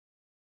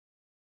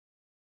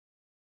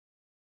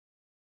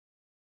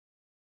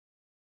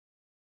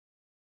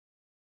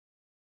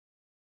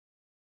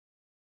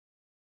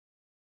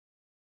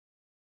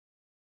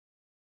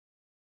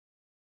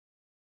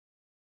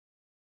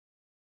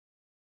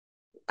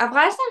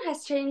Afghanistan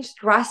has changed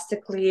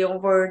drastically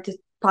over the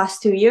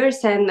past 2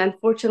 years, and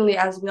unfortunately,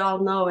 as we all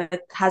know,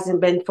 it hasn't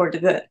been for the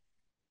good.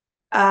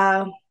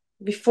 Uh,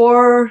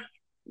 Before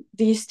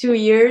these 2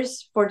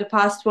 years, for the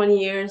past 20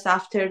 years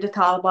after the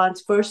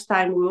Taliban's first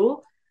time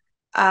rule,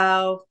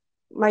 uh,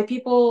 my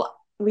people,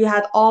 we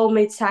had all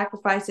made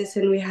sacrifices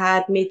and we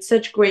had made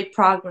such great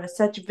progress,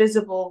 such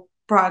visible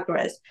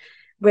progress,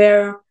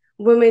 where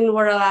women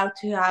were allowed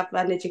to have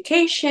an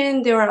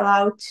education, they were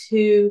allowed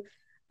to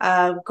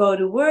go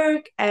to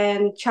work,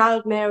 and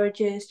child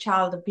marriages,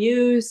 child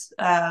abuse,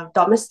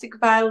 domestic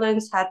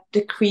violence had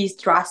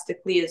decreased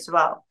drastically as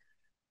well.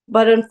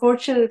 But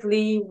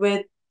unfortunately,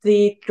 with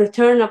the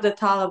return of the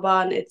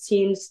Taliban, it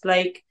seems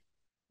like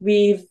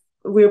we've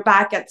we're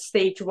back at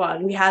stage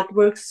one. We had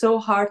worked so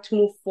hard to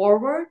move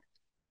forward,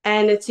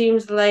 and it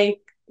seems like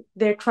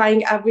they're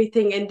trying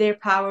everything in their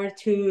power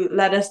to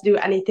let us do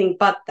anything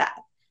but that.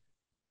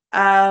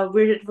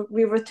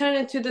 We return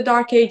into the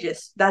dark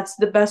ages. That's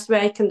the best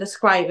way I can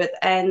describe it.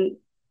 And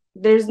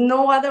there's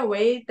no other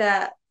way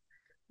that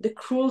the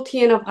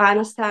cruelty in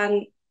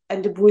Afghanistan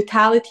and the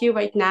brutality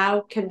right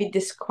now can be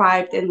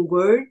described in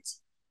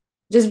words,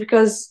 just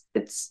because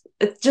it's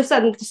just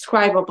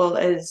indescribable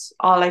is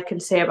all I can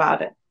say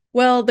about it.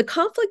 Well, the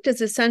conflict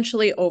is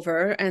essentially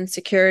over and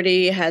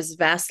security has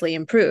vastly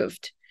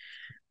improved.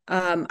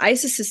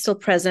 ISIS is still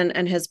present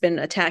and has been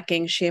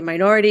attacking Shia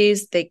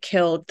minorities. They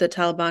killed the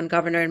Taliban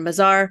governor in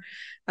Mazar.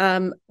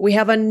 We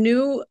have a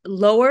new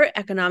lower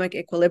economic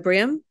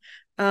equilibrium.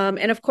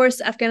 And of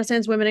course,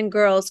 Afghanistan's women and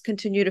girls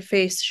continue to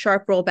face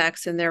sharp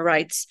rollbacks in their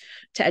rights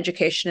to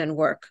education and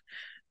work.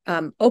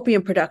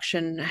 Opium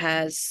production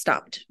has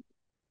stopped.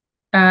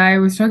 I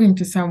was talking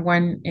to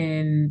someone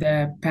in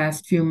the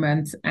past few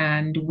months,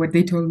 and what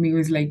they told me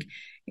was like,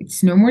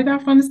 it's no more the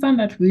Afghanistan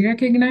that we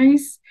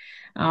recognize.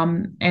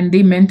 And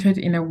they meant it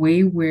in a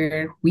way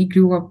where we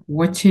grew up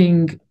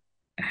watching,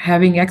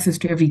 having access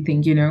to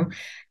everything, you know.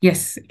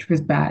 Yes, it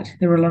was bad.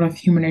 There were a lot of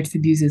human rights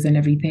abuses and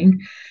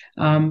everything.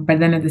 But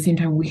then at the same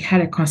time, we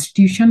had a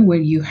constitution where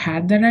you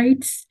had the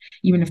rights,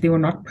 even if they were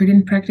not put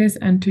in practice.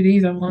 And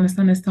today's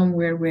Afghanistan is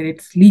somewhere where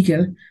it's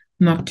legal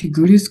not to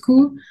go to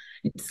school.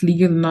 It's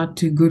legal not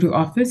to go to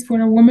office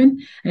for a woman,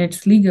 and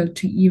it's legal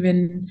to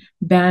even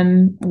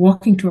ban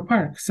walking to a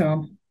park.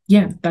 So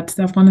yeah, that's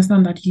the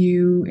Afghanistan that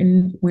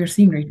we're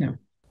seeing right now.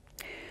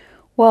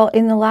 Well,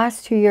 in the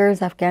last 2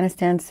 years,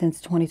 Afghanistan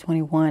since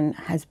 2021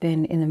 has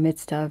been in the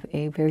midst of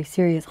a very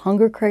serious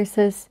hunger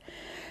crisis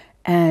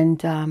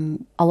and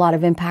a lot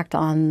of impact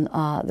on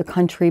the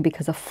country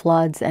because of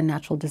floods and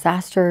natural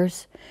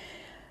disasters.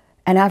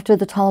 And after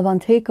the Taliban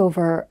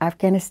takeover,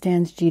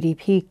 Afghanistan's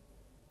GDP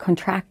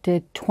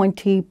contracted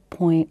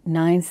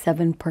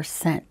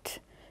 20.97%.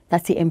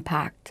 That's the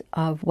impact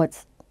of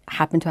what's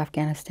happened to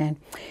Afghanistan.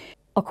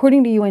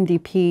 According to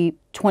UNDP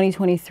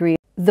 2023,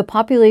 the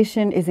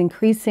population is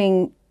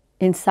increasing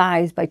in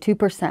size by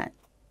 2%.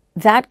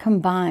 That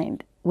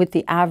combined with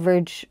the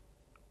average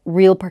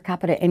real per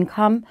capita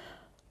income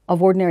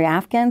of ordinary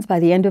Afghans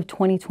by the end of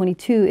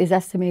 2022 is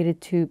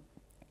estimated to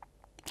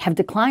have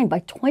declined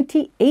by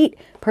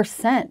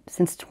 28%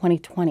 since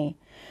 2020.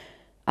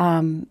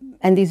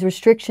 And these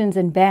restrictions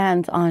and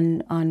bans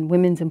on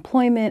women's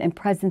employment and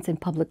presence in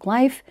public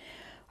life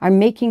are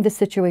making the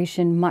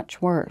situation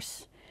much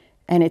worse.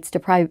 And it's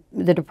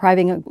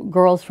depriving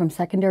girls from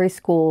secondary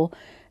school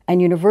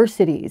and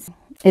universities.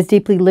 It's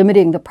deeply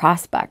limiting the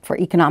prospect for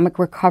economic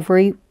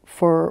recovery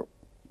for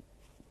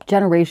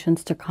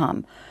generations to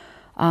come.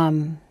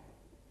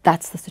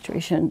 That's the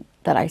situation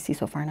that I see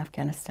so far in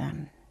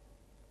Afghanistan.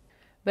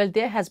 Well,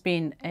 there has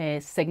been a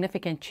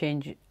significant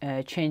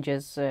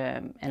changes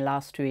in the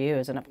last 2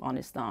 years in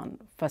Afghanistan.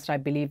 First, I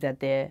believe that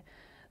the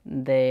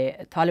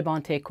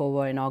Taliban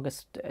takeover in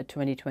August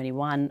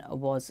 2021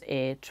 was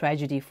a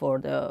tragedy for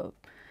the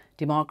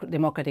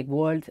democratic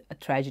world, a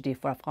tragedy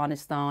for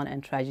Afghanistan,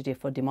 and tragedy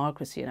for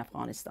democracy in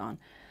Afghanistan.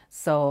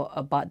 So,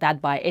 but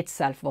that by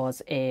itself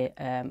was a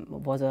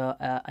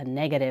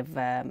negative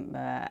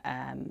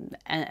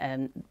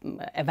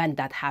event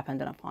that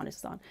happened in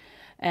Afghanistan.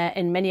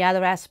 In many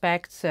other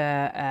aspects,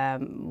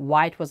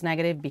 white was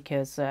negative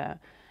because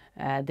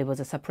there was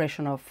a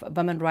suppression of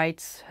women's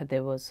rights,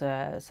 there was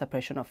a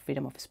suppression of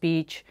freedom of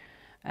speech.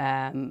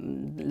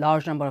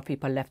 Large number of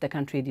people left the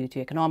country due to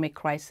economic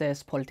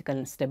crisis, political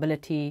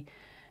instability,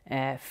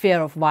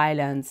 fear of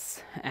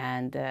violence,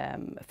 and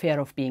fear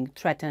of being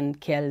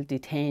threatened, killed,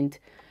 detained.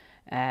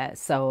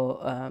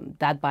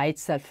 That by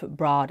itself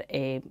brought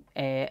an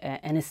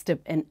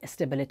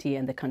instability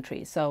in the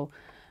country. So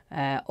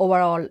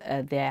overall,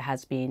 it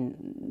has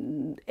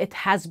been a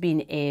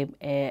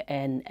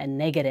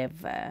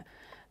negative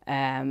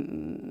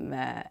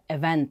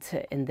event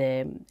in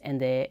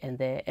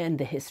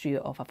the history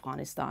of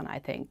Afghanistan, I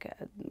think,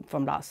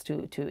 from last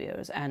two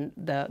years, and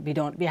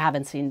we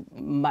haven't seen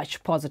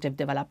much positive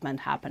development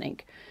happening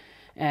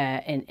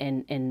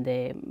in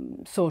the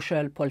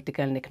social,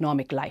 political, and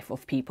economic life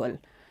of people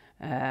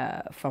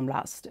from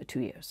last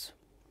 2 years.